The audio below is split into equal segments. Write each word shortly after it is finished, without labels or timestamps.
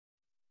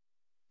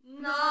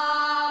Once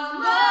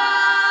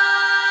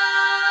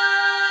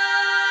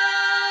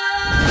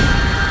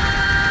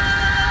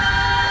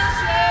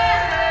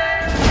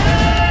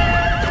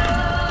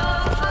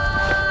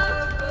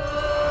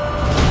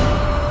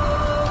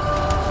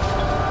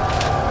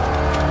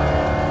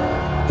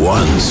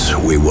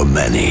we were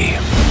many.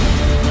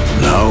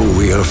 Now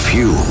we are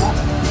few.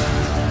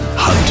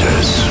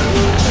 Hunters,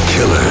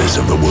 killers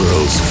of the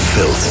world's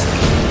filth.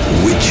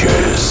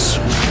 Witchers,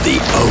 the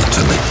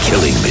ultimate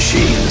killing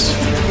machines.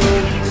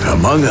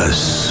 Among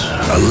us,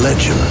 a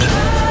legend.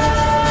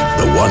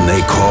 The one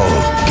they call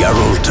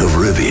Geralt of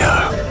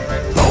Rivia,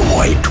 the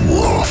White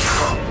Wolf.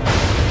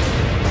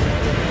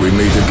 We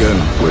meet again,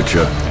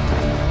 Witcher.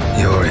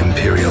 Your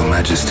Imperial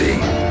Majesty.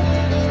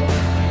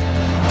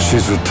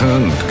 She's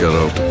returned,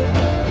 Geralt.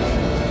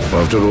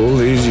 After all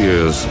these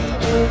years.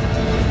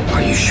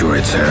 Are you sure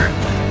it's her?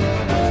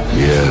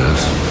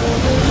 Yes.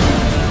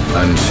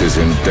 And she's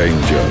in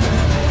danger.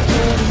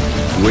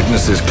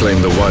 Witnesses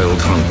claim the Wild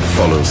Hunt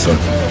follows her.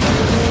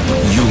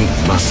 You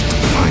must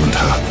find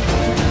her.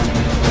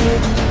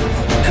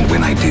 And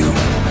when I do,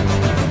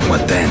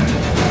 what then?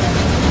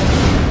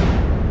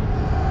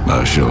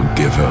 I shall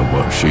give her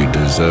what she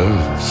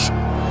deserves.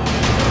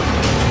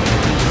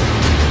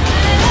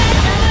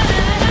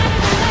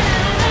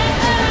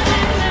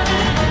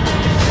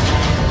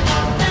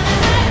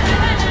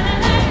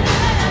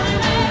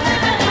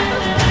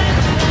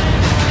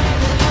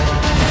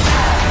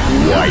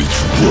 White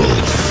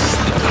Wolf,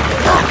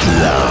 at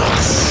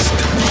last.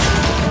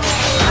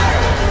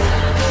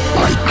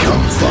 I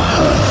come for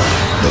her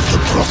of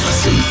the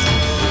prophecy.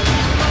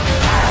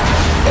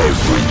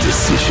 Every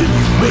decision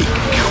you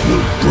make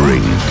will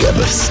bring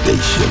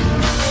devastation.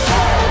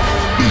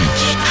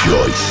 Each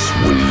choice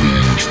will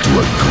lead to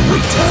a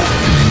greater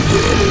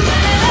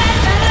evil.